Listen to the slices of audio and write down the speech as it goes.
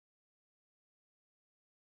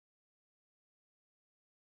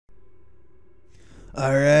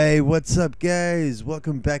Alright, what's up guys?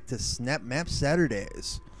 Welcome back to Snapmap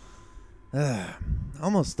Saturdays.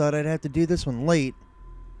 Almost thought I'd have to do this one late.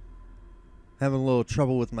 Having a little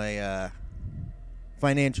trouble with my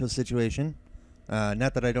financial situation.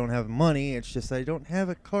 Not that I don't have money, it's just I don't have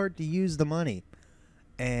a card to use the money.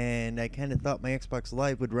 And I kind of thought my Xbox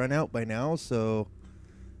Live would run out by now, so...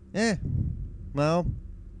 well,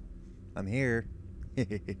 I'm here.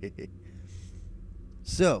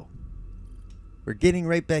 So... we're getting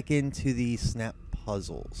right back into the snap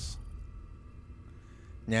puzzles.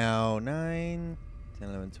 Now, 9, 10,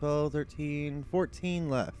 11, 12, 13, 14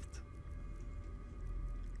 left.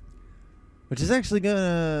 Which is actually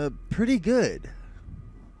gonna pretty good.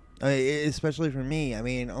 Especially for me. I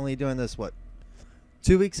mean, only doing this, what,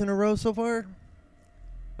 2 weeks in a row so far?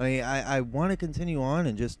 I mean, I want to continue on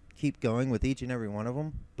and just keep going with each and every one of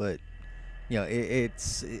them, but... you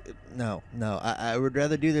know, no. I would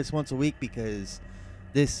rather do this once a week because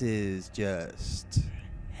this is just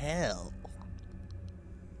hell.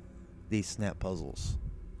 These snap puzzles.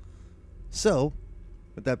 So,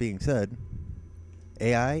 with that being said,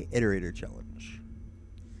 AI Iterator Challenge.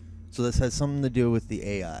 So this has something to do with the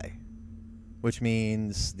AI, which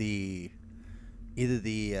means either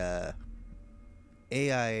the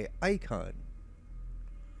AI icon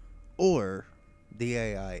or the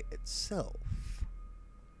AI itself.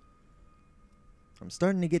 I'm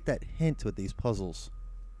starting to get that hint with these puzzles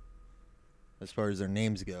as far as their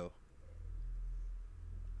names go.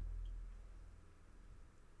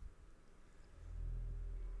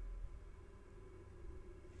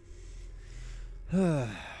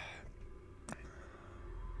 And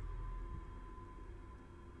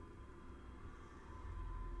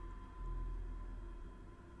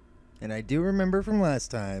I do remember from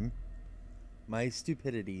last time my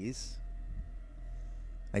stupidities.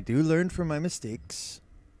 I do learn from my mistakes.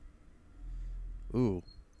 Ooh.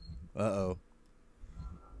 Uh-oh.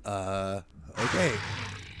 Okay.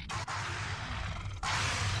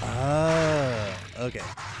 Okay.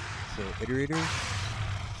 So, iterator.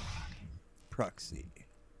 Proxy.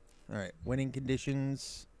 Alright, winning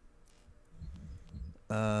conditions.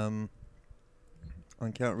 On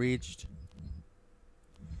count reached.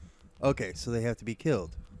 Okay, so they have to be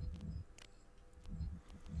killed.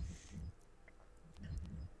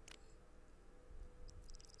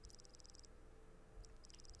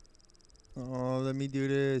 Oh, let me do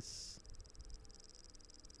this.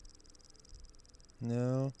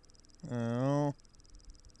 No. Oh.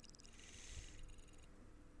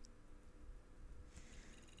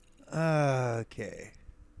 Okay.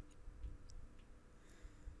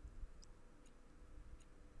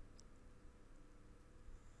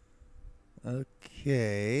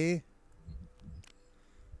 Okay.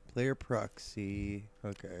 Player proxy.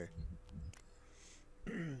 Okay.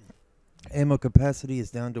 Ammo capacity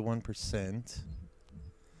is down to 1%.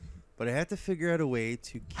 But I have to figure out a way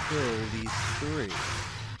to kill these three.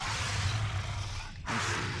 Let's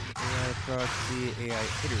see. AI proxy, AI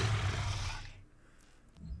iterator.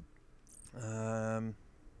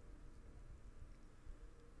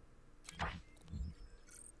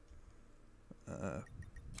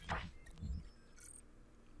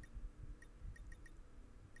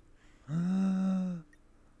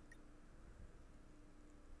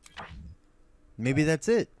 Maybe that's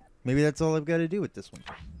it. Maybe that's all I've got to do with this one.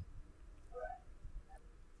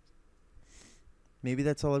 Maybe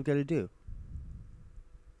that's all I've got to do.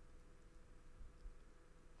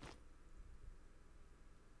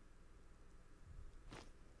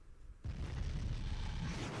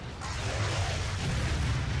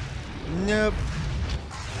 Nope.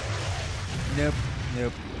 Nope.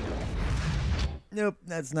 Nope. Nope.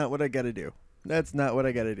 That's not what I got to do. That's not what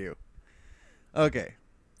I got to do. Okay.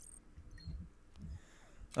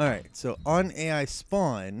 Alright, so on AI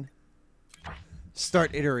spawn,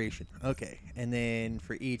 start iteration. Okay, and then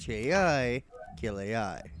for each AI, kill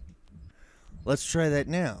AI. Let's try that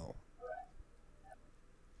now.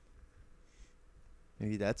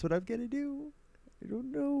 Maybe that's what I've got to do? I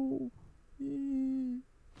don't know.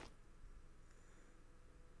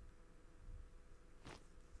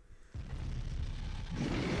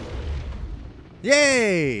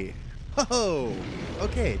 Yay! Ho-ho!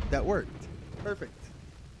 Okay, that worked. Perfect.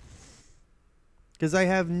 Because I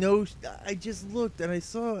have no... I just looked and I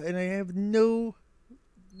saw and I have no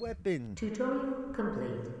weapon. Tutorial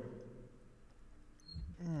complete.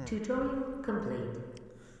 Tutorial complete.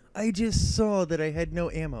 I just saw that I had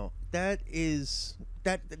no ammo. That is...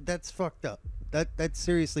 That's fucked up. That's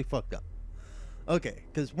seriously fucked up. Okay,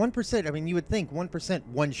 because 1%, I mean, you would think 1%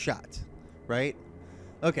 one shot, right?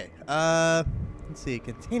 Okay, let's see,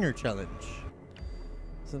 container challenge.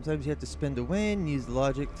 Sometimes you have to spend a win, use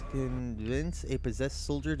logic to convince a possessed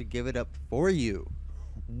soldier to give it up for you.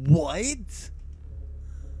 What?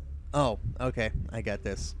 Oh, okay. I got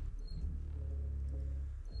this.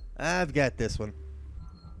 I've got this one.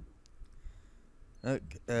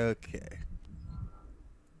 Okay.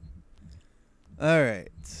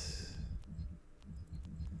 Alright.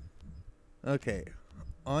 Okay.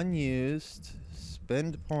 Unused.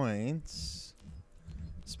 Spend points.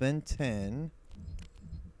 Spend 10.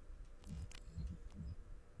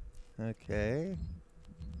 Okay.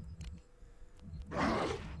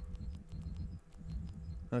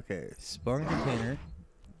 Okay. Spawn container.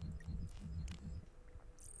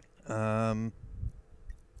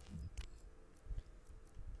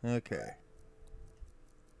 Okay.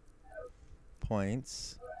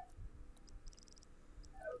 Points.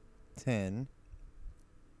 10.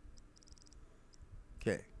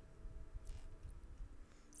 Okay.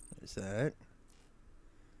 There's that.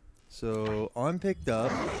 So, on picked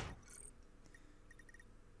up.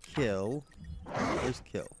 Kill. Where's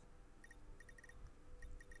kill?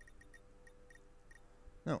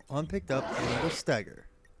 No, on picked up and go stagger.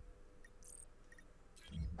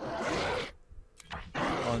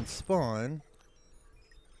 On spawn.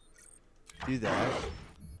 Do that.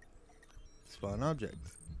 Spawn object.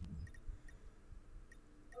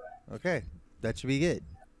 Okay. That should be it.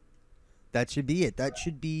 That should be it. That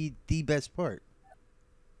should be the best part.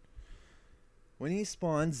 When he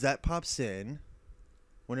spawns, that pops in.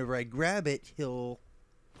 Whenever I grab it, he'll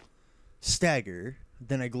stagger.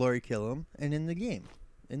 Then I glory kill him. And in the game.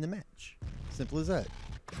 In the match. Simple as that.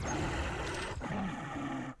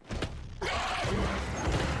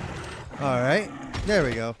 Alright. There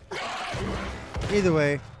we go. Either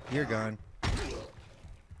way, you're gone.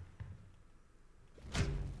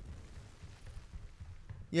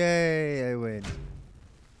 Yay, I win.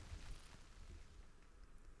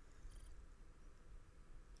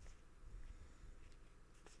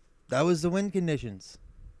 That was the win conditions.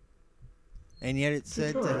 And yet it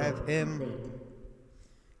said to have him complete.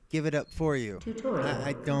 give it up for you. Tutorial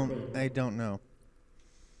I don't know.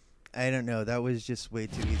 I don't know. That was just way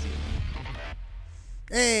too easy.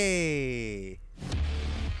 Hey!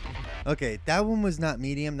 Okay, that one was not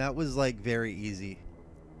medium. That was like very easy.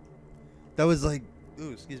 That was like,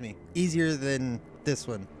 ooh, excuse me, easier than this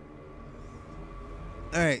one.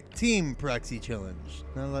 Alright, team proxy challenge.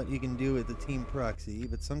 Not a lot you can do with the team proxy,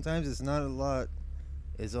 but sometimes it's not a lot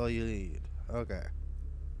is all you need. Okay.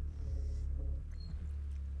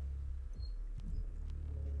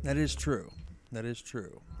 That is true. That is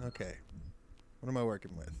true. Okay. What am I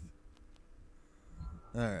working with?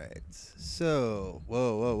 Alright. So,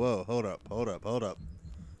 whoa. Hold up.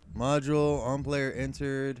 Module, on player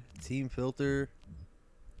entered, team filter,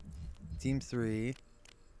 team 3.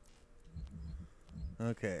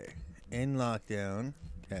 Okay. In lockdown.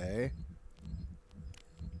 Okay.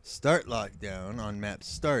 Start lockdown on map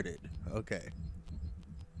started. Okay.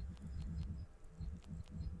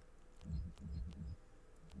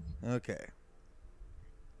 Okay.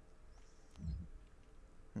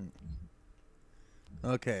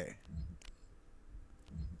 Okay.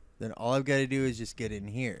 Then all I've got to do is just get in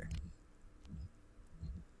here.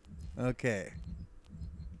 Okay.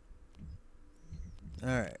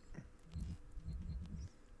 Alright.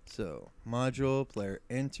 So, module, player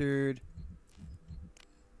entered.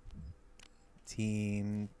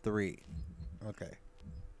 Team 3. Okay.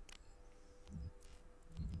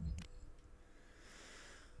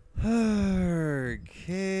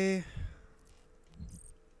 Okay.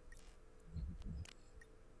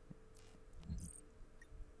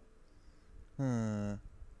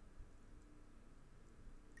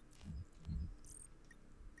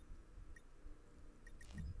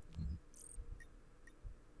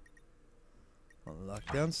 Well,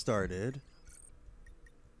 lockdown started.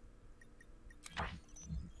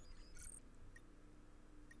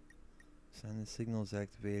 Assign the signals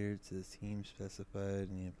activator to the team specified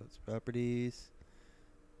in the input's properties.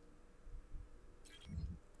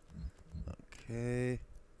 Okay.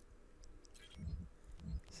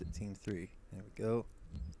 Set team 3. There we go.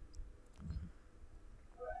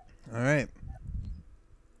 Alright.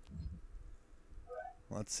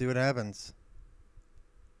 Let's see what happens.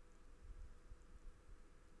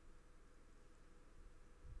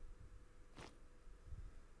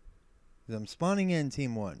 I'm spawning in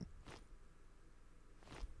team 1.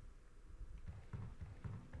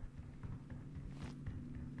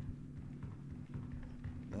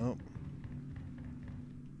 Nope.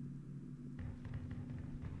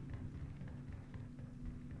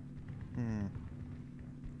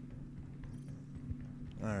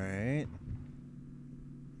 Alright.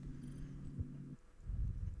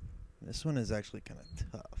 This one is actually kind of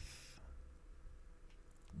tough.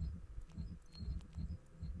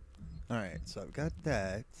 Alright, so I've got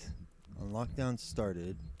that. On lockdown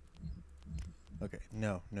started. Okay,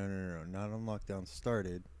 no, not on lockdown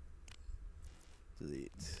started.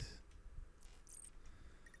 Delete.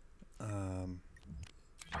 On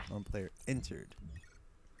player entered.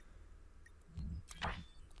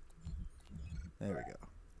 There we go.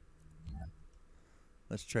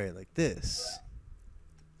 Let's try it like this.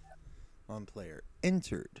 On player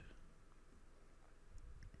entered.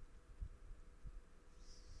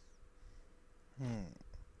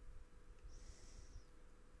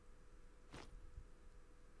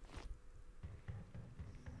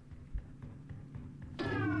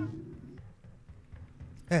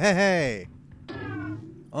 Hey!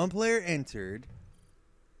 On player entered.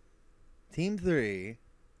 Team 3.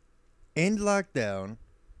 End lockdown.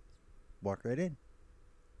 Walk right in.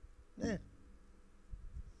 Yeah.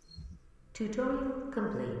 Tutorial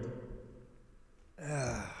complete.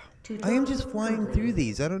 I am just flying complete. through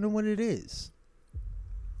these. I don't know what it is.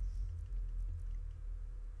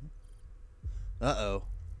 Uh-oh.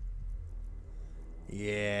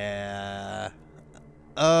 Yeah.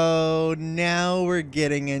 Oh, now we're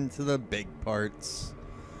getting into the big parts.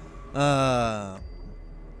 Flag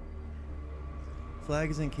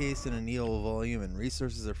is encased in a needle volume and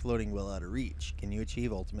resources are floating well out of reach. Can you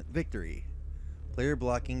achieve ultimate victory? Player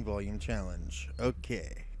blocking volume challenge.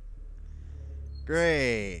 Okay.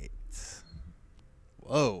 Great.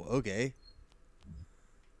 Whoa, okay.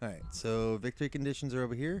 Alright, so victory conditions are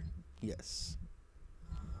over here? Yes.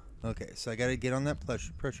 Okay, so I gotta get on that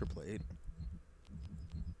pressure plate.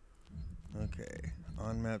 Okay.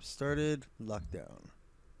 On map started. Lockdown.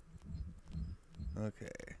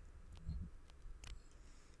 Okay.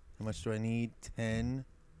 How much do I need? 10.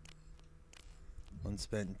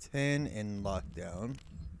 Unspent 10 and lockdown.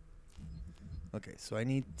 Okay, so I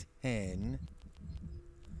need 10.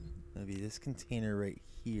 That'll be this container right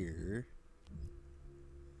here.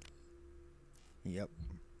 Yep.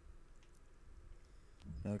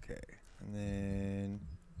 Okay, and then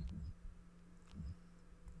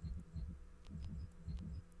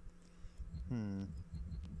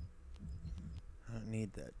I don't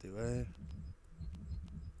need that, do I?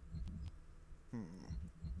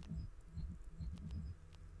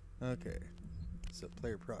 Okay, so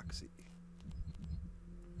player proxy.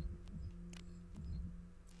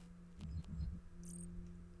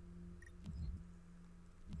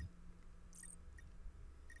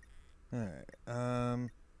 Alright,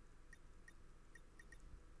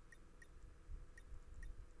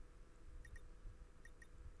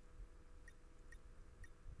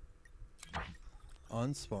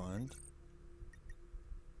 unspawned.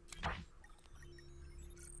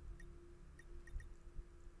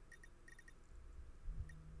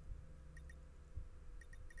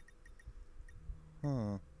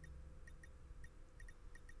 Huh.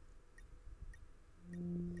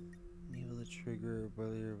 Enable the trigger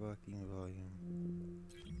boiler blocking volume.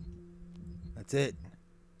 That's it.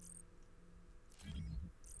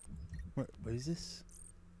 What is this?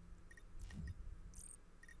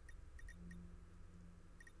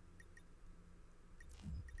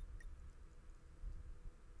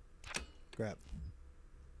 Crap.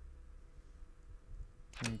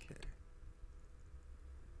 Okay.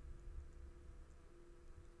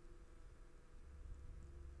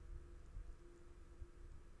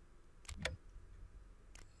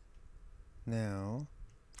 Now,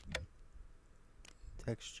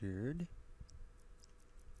 textured.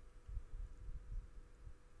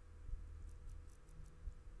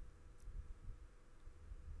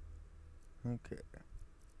 Okay.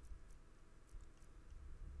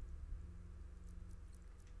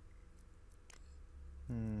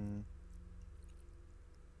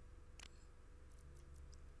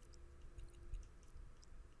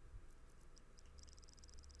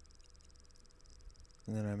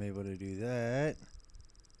 And then I'm able to do that.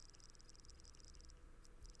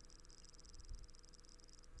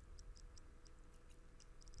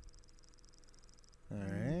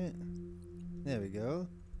 Alright. There we go.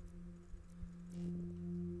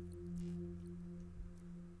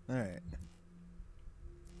 Alright.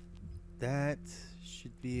 That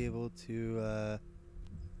should be able to,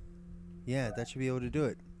 yeah, that should be able to do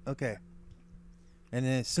it. Okay. And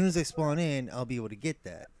then as soon as I spawn in, I'll be able to get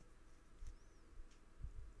that.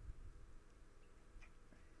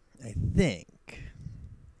 I think.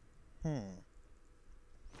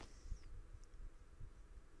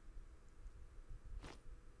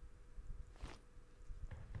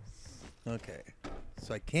 Okay.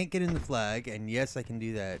 So I can't get in the flag, and yes, I can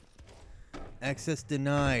do that. Access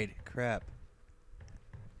denied. Crap.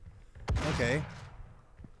 Okay.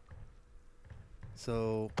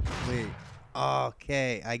 So, wait.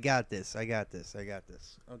 Okay, I got this. I got this. I got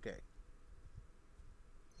this. Okay.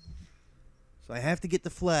 So I have to get the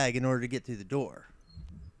flag in order to get through the door.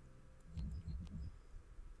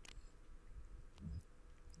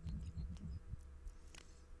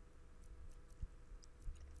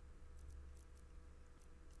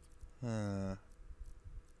 Uh.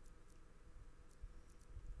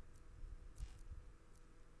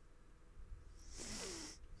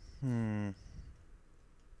 Hmm.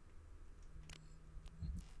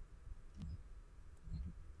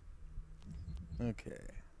 Okay.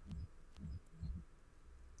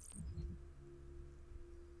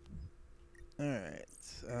 Alright.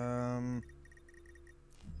 There's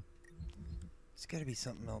gotta be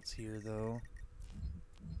something else here, though.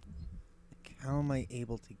 Like, how am I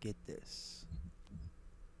able to get this?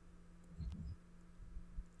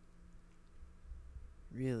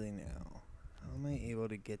 Really now? How am I able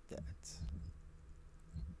to get that?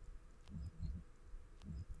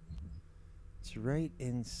 It's right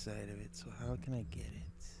inside of it, so how can I get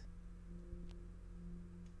it?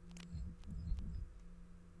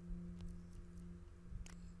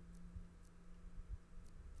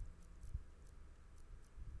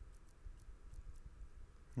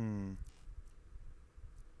 Hmm.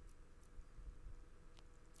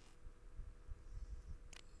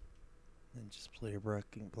 And just player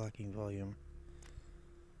blocking volume.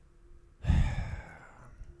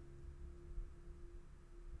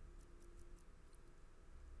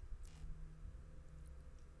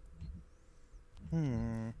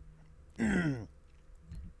 Hmm.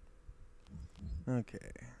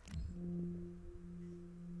 Okay.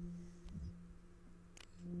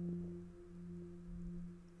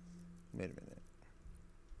 Wait a minute.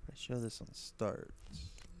 If I show this on start,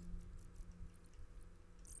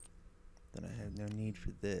 then I have no need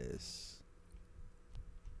for this.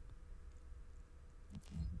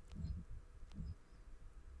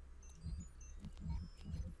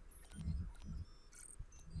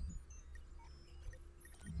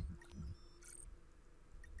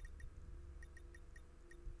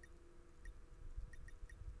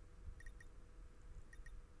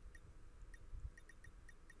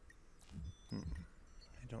 I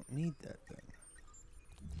don't need that thing.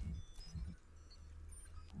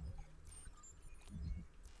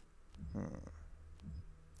 Huh.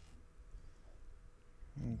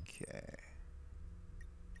 Okay.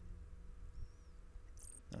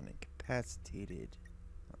 Unincapacitated.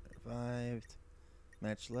 Not revived.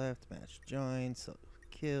 Match left. Match joined.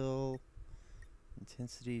 Self-kill.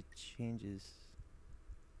 Intensity changes.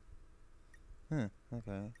 Huh.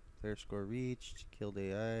 Okay. Player score reached. Killed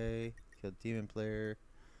AI. Killed demon player.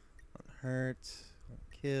 Unhurt.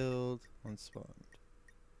 Unkilled. Unspawned.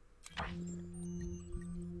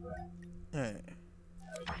 Alright.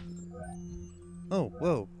 Oh,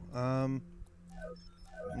 whoa.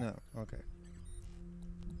 No. Okay.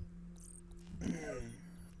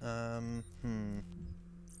 Hmm.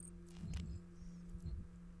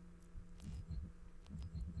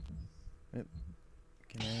 Yep.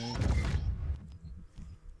 Can I...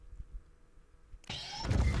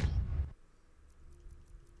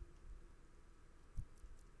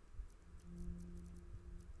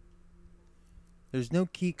 There's no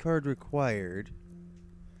key card required.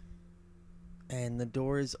 And the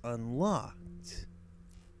door is unlocked.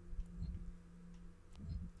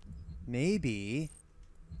 Maybe...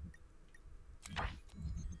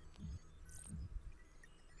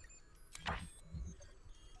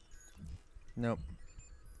 Nope.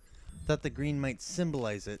 Thought the green might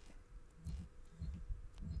symbolize it.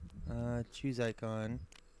 Choose icon.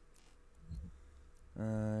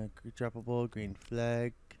 Droppable, green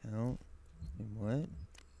flag. Count. And what?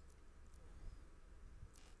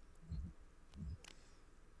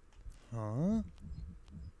 Huh?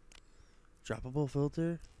 Droppable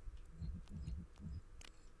filter?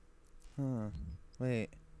 Huh. Wait.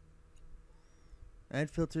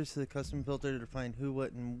 Add filters to the custom filter to define who,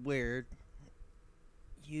 what, and where.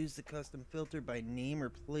 Use the custom filter by name or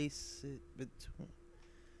place it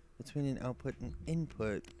between an output and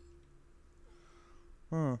input.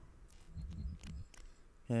 Huh.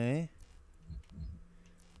 Okay.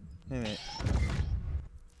 Wait a minute.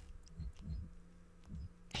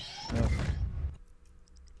 Okay.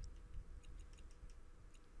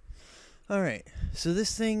 Alright. So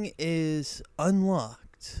this thing is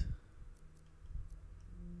unlocked.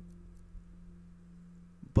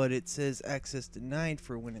 But it says access denied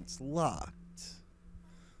for when it's locked.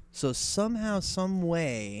 So somehow, some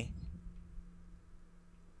way,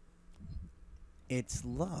 it's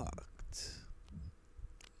locked.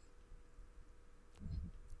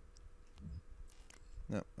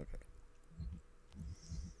 No, okay.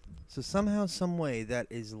 So somehow, some way that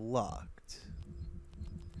is locked.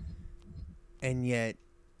 And yet,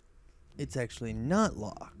 it's actually not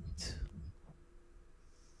locked.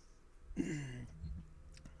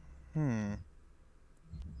 Hmm.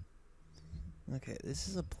 Okay, this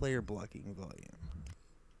is a player blocking volume.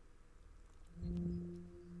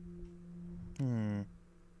 Hmm.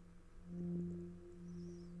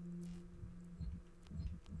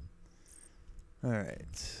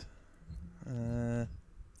 Alright.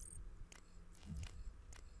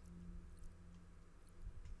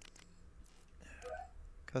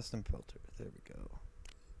 Custom filter. There we go.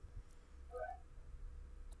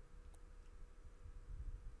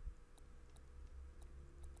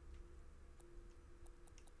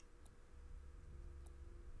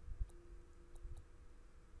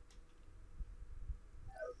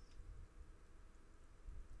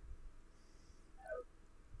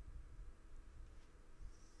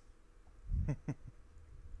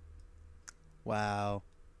 Wow.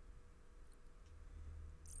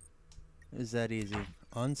 It was that easy.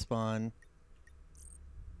 On spawn.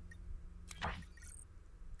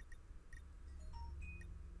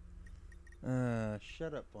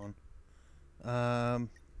 Shut up, phone.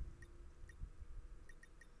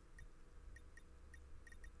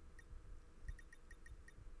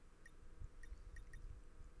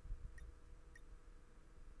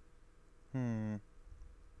 Hmm.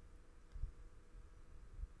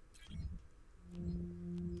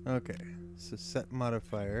 Okay, so set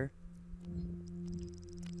modifier.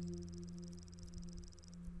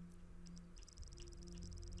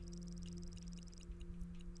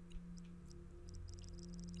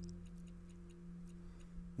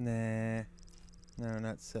 Nah. No,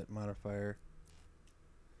 not set modifier.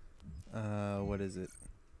 What is it?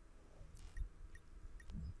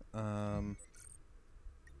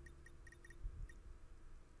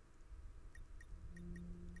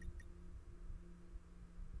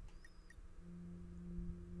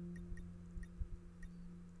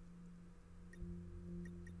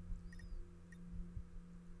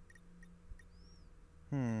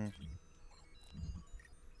 Hmm.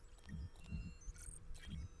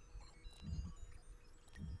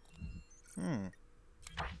 Hmm.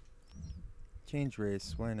 Change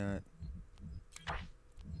race, why not?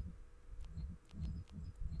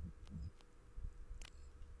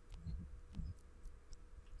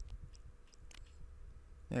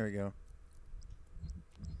 There we go.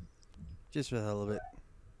 Just for the hell of it.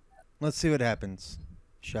 Let's see what happens,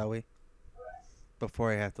 shall we?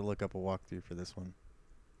 Before I have to look up a walkthrough for this one.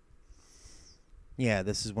 Yeah,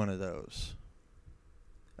 this is one of those.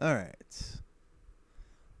 Alright.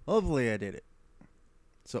 Hopefully I did it.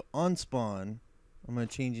 So on spawn, I'm going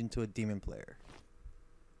to change into a demon player.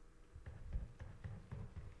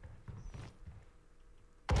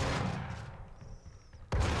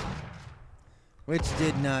 Which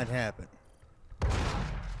did not happen.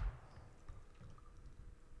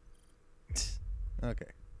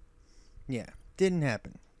 Okay. Yeah, didn't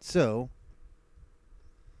happen. So,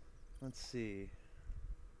 let's see.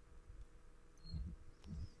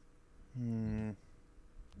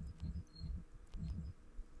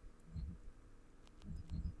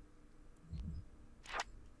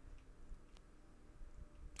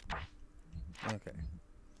 Okay.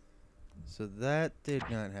 So that did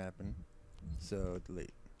not happen. So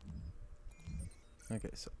delete.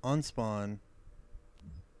 Okay, so on spawn.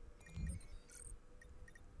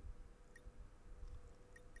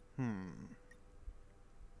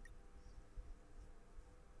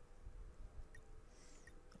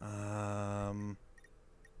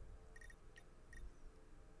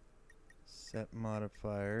 Set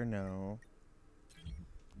modifier, no.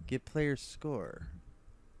 Get player score.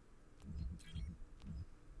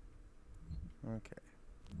 Okay.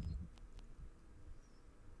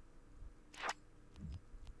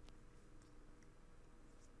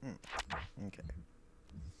 Okay.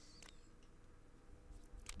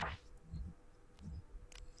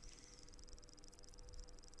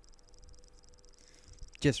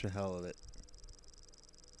 Just for the hell of it.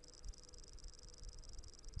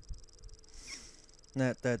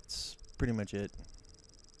 That's pretty much it.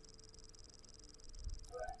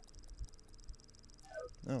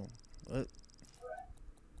 Oh. What?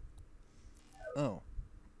 Oh.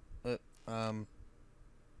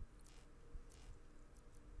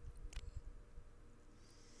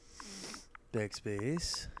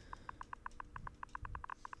 Backspace.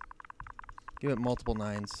 Give it multiple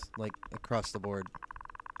 9s, like across the board.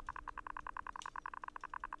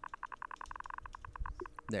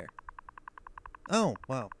 There. Oh,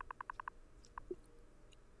 wow.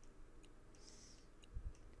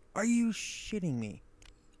 Are you shitting me?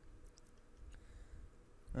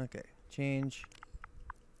 Okay, change.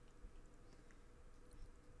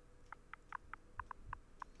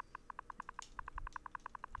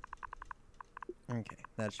 Okay,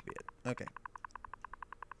 that should be it. Okay.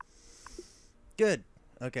 Good.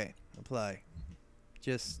 Okay, apply.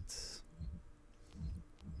 Just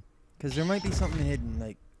because there might be something hidden,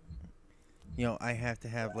 like, you know, I have to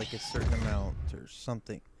have like a certain amount or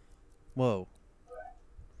something. Whoa.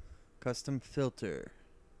 Custom filter.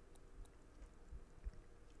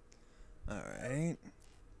 Alright.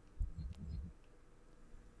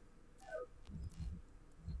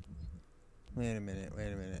 Wait a minute,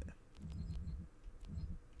 wait a minute.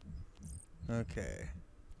 Okay.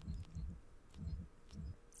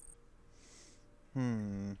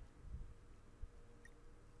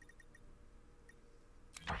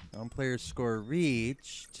 On player score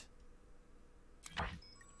reached.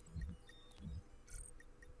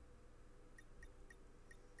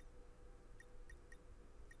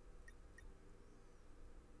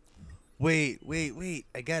 Wait.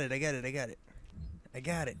 I got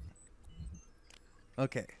it.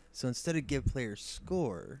 Okay, so instead of give player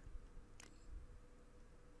score,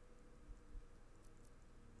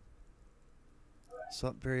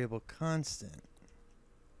 swap variable constant.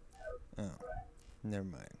 Oh, never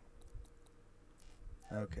mind.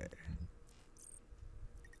 Okay.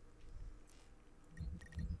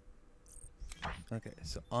 Okay,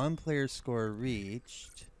 so on player score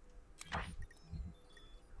reached.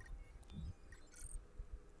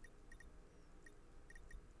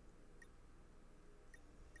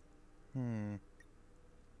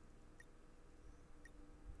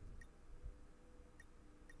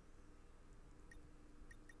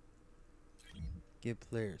 Give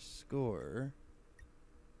player score.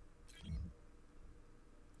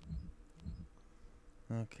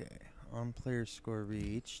 Okay, on player score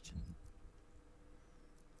reached.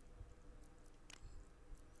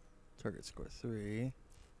 Target score 3.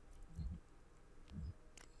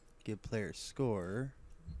 Give player score.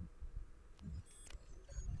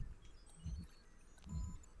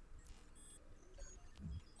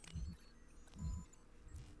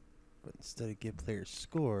 But instead of give player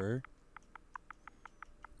score,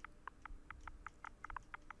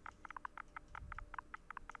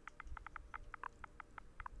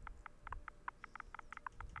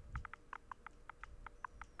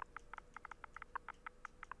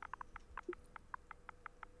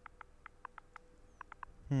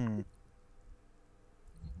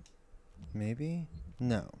 maybe?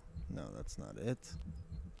 No, that's not it.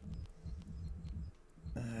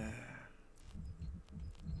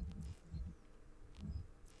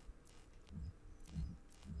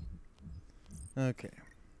 Okay.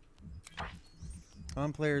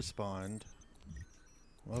 On player spawned.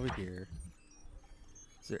 Over here.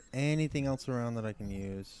 Is there anything else around that I can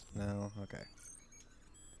use? No? Okay.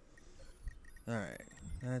 Alright.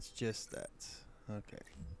 That's just that. Okay.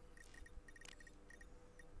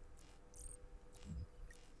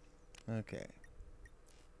 Okay.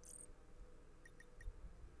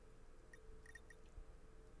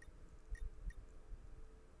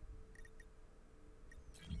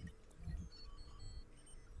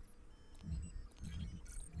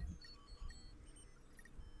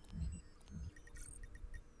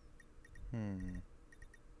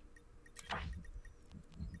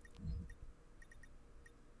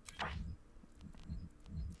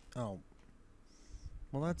 Oh.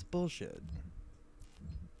 Well, that's bullshit.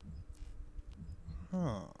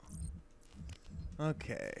 Huh.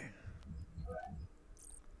 Okay.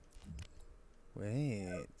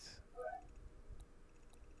 Wait.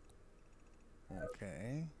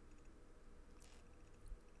 Okay.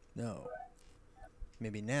 No.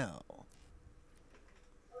 Maybe now.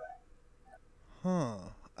 Huh.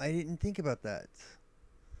 I didn't think about that.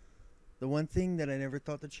 The one thing that I never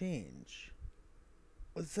thought to change.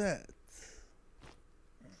 What's that?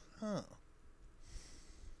 Huh.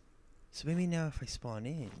 So maybe now if I spawn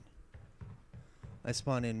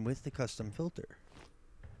in with the custom filter.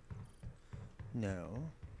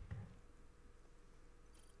 No.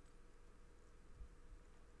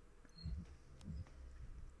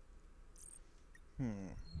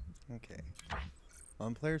 Okay.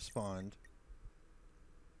 On player spawned.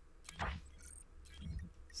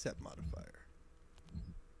 Set modifier.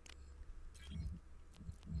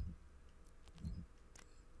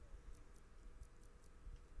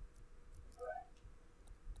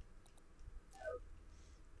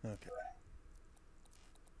 Okay.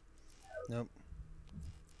 Nope.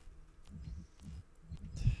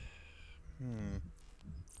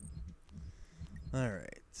 All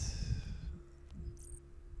right.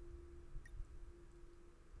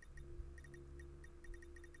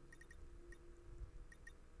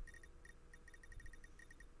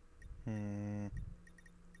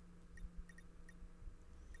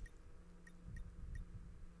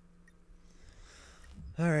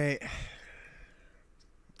 Alright.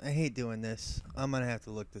 I hate doing this. I'm gonna have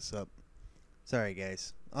to look this up. Sorry,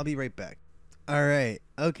 guys. I'll be right back. Alright.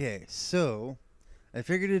 Okay, so I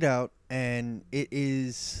figured it out, and it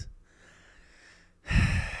is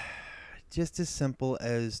just as simple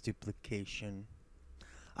as duplication.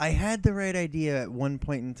 I had the right idea at one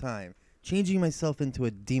point in time, changing myself into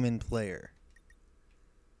a demon player.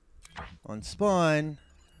 On spawn,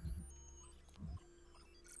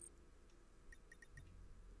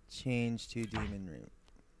 change to demon root.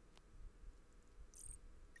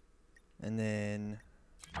 And then,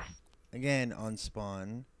 again, on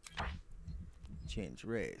spawn, change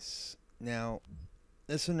race. Now,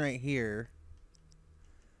 this one right here,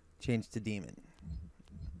 change to demon.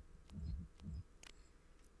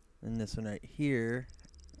 And this one right here,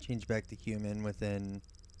 change back to human within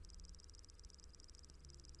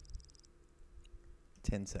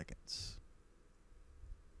 10 seconds.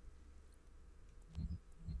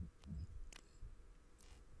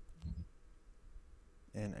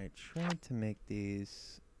 And I tried to make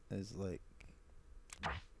these as like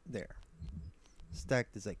there,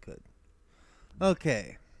 stacked as I could.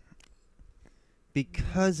 Okay.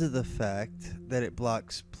 Because of the fact that it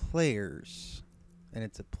blocks players, and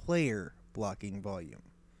it's a player blocking volume,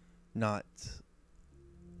 not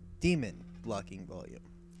demon blocking volume.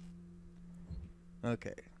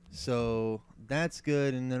 Okay, so that's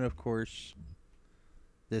good, and then of course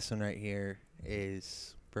this one right here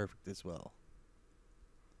is perfect as well.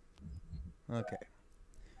 Okay,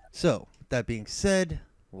 so that being said,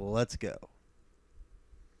 let's go.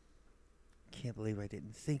 Can't believe I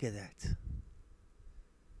didn't think of that.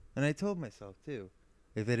 And I told myself too,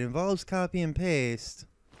 if it involves copy and paste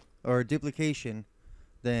or duplication,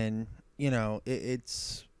 then, you know,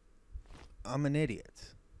 it's I'm an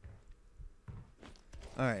idiot.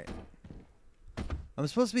 Alright. I'm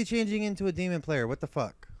supposed to be changing into a demon player. What the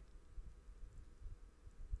fuck?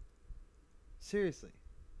 Seriously.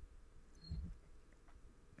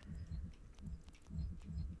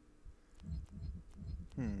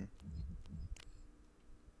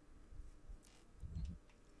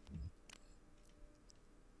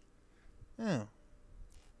 Oh.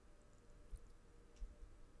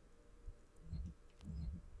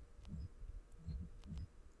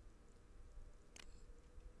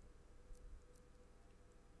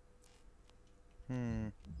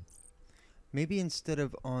 Maybe instead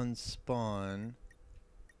of on spawn,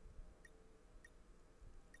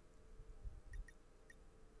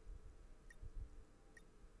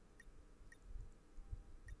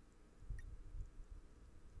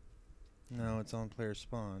 no, it's on player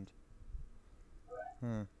spawned.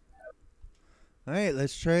 Huh. Alright,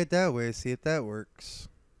 let's try it that way, see if that works.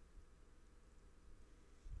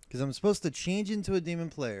 Because I'm supposed to change into a demon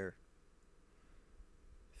player,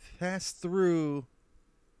 pass through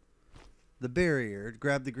the barrier,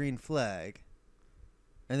 grab the green flag,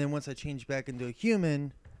 and then once I change back into a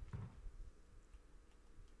human,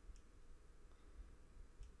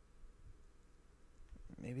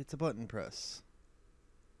 maybe it's a button press.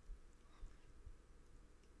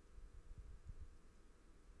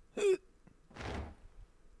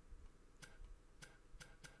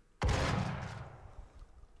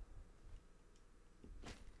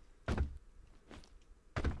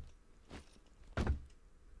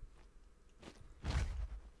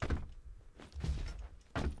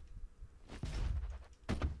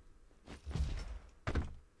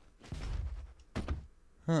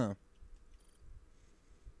 Huh.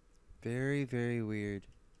 Very, very weird.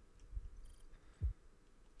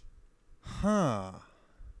 Huh.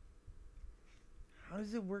 How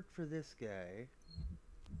does it work for this guy?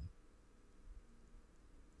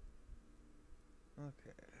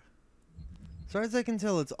 Okay. As far as I can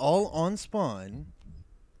tell, it's all on spawn.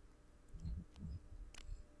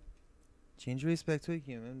 Change race back to a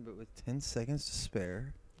human, but with 10 seconds to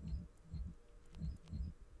spare.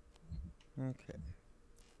 Okay.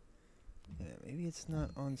 Yeah, maybe it's not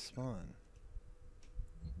on spawn.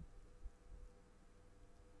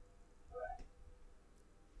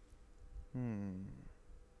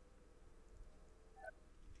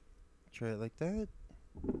 Try it like that?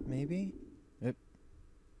 Maybe? Yep.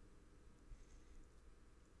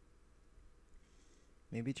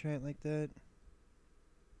 Maybe try it like that.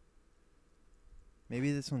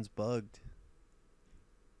 Maybe this one's bugged.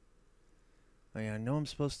 Oh yeah, I know I'm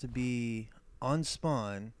supposed to be on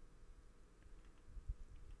spawn.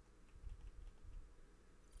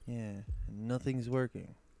 Yeah, and nothing's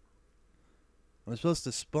working. I'm supposed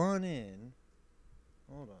to spawn in.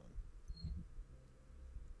 Hold on.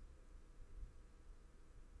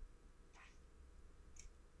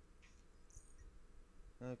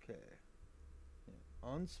 Okay.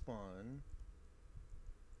 On spawn,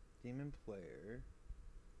 demon player,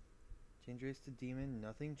 change race to demon,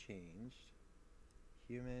 nothing changed.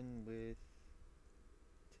 Human with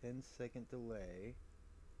 10-second delay.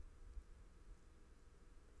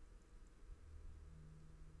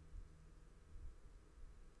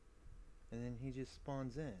 And then he just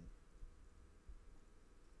spawns in.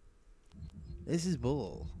 This is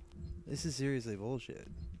bull. This is seriously bullshit.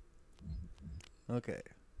 Okay,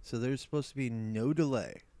 so there's supposed to be no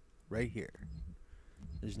delay right here.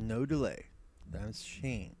 There's no delay. That's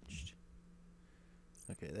changed.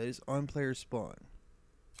 Okay, that is on player spawn.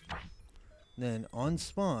 Then on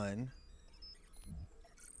spawn,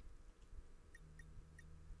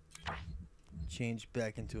 change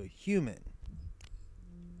back into a human.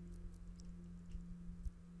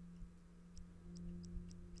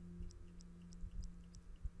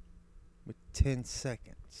 With 10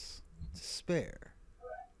 seconds to spare.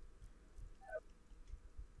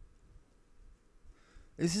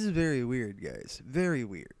 This is very weird, guys. Very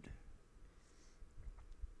weird.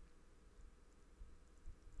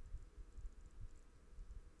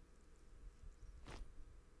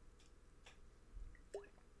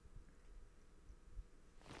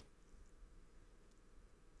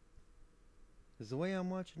 Because the way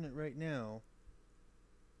I'm watching it right now,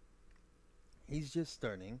 he's just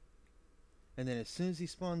starting. And then as soon as he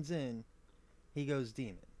spawns in, he goes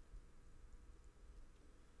demon.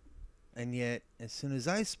 And yet, as soon as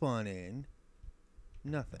I spawn in,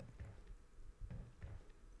 nothing.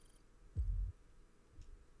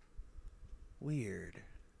 Weird.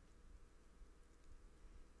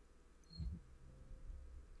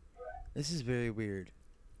 This is very weird.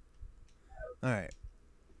 Alright.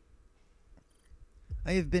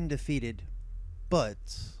 I have been defeated, but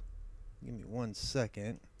give me 1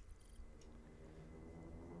 second.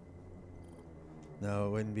 No, it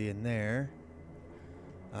wouldn't be in there.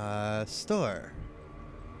 Store.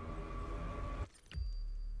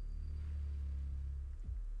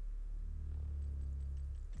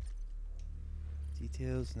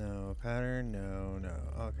 Details, no. Pattern, no, no.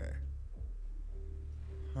 Okay.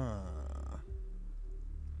 Huh.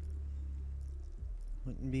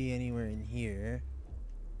 Wouldn't be anywhere in here.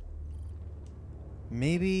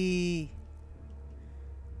 Maybe...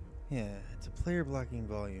 Yeah, it's a player blocking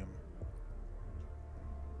volume.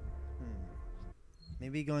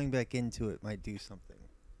 Maybe going back into it might do something.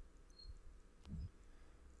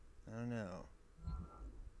 I don't know.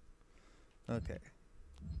 Okay.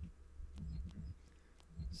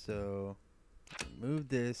 So, move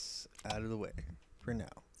this out of the way for now.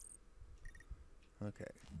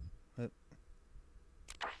 Okay. Up.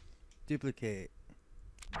 Duplicate.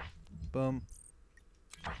 Boom.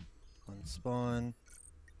 Unspawn.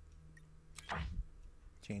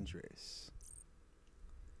 Change race.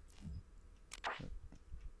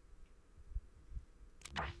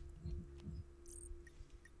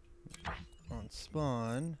 On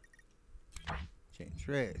spawn, change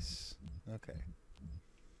race. Okay.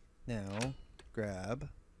 Now, grab.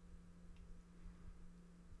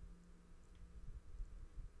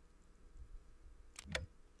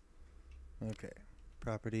 Okay.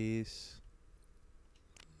 Properties.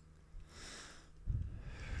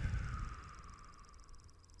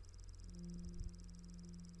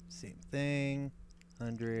 Same thing.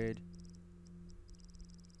 100.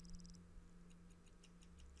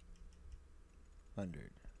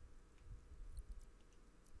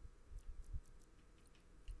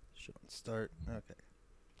 Show and start. Okay.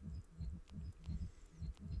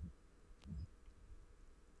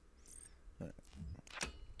 Right.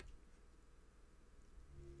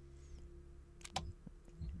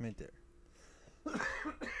 Right there.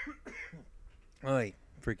 Oi,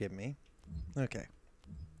 forgive me. Okay.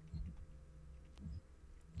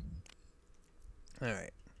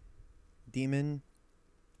 Alright. Demon.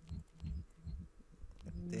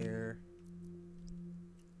 There.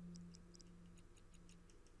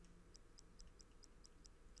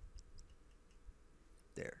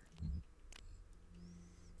 There.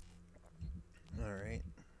 Alright.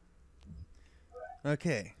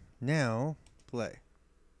 Okay. Now, play.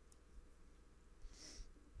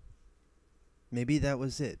 Maybe that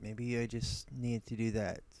was it. Maybe I just needed to do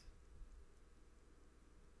that.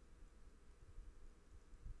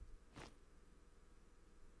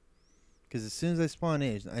 Because as soon as I spawn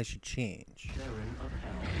in, I should change.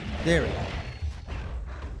 There we go.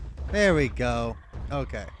 There we go.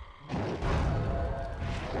 Okay.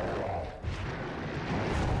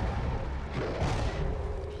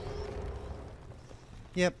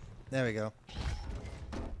 Yep. There we go.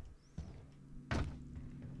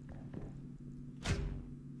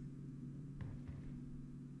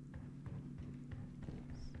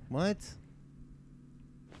 What?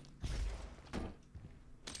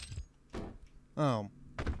 Oh.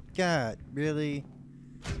 God, really?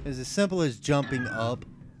 It's as simple as jumping up.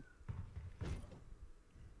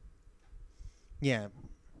 Yeah.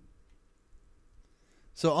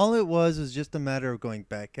 So all it was just a matter of going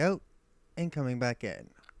back out and coming back in.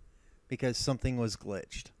 Because something was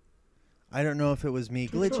glitched. I don't know if it was me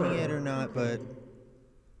glitching it or not, but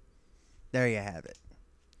there you have it.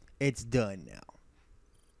 It's done now.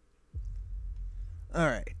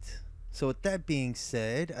 Alright. So with that being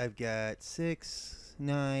said, I've got 6,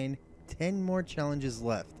 9, 10 more challenges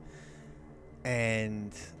left.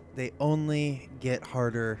 And they only get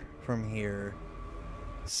harder from here.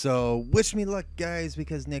 So wish me luck, guys,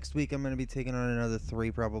 because next week I'm going to be taking on another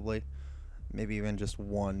 3 probably. Maybe even just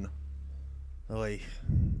 1. Oy.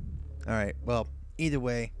 Alright, well, either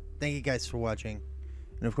way, thank you guys for watching.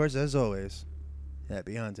 And of course, as always,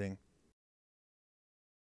 happy hunting.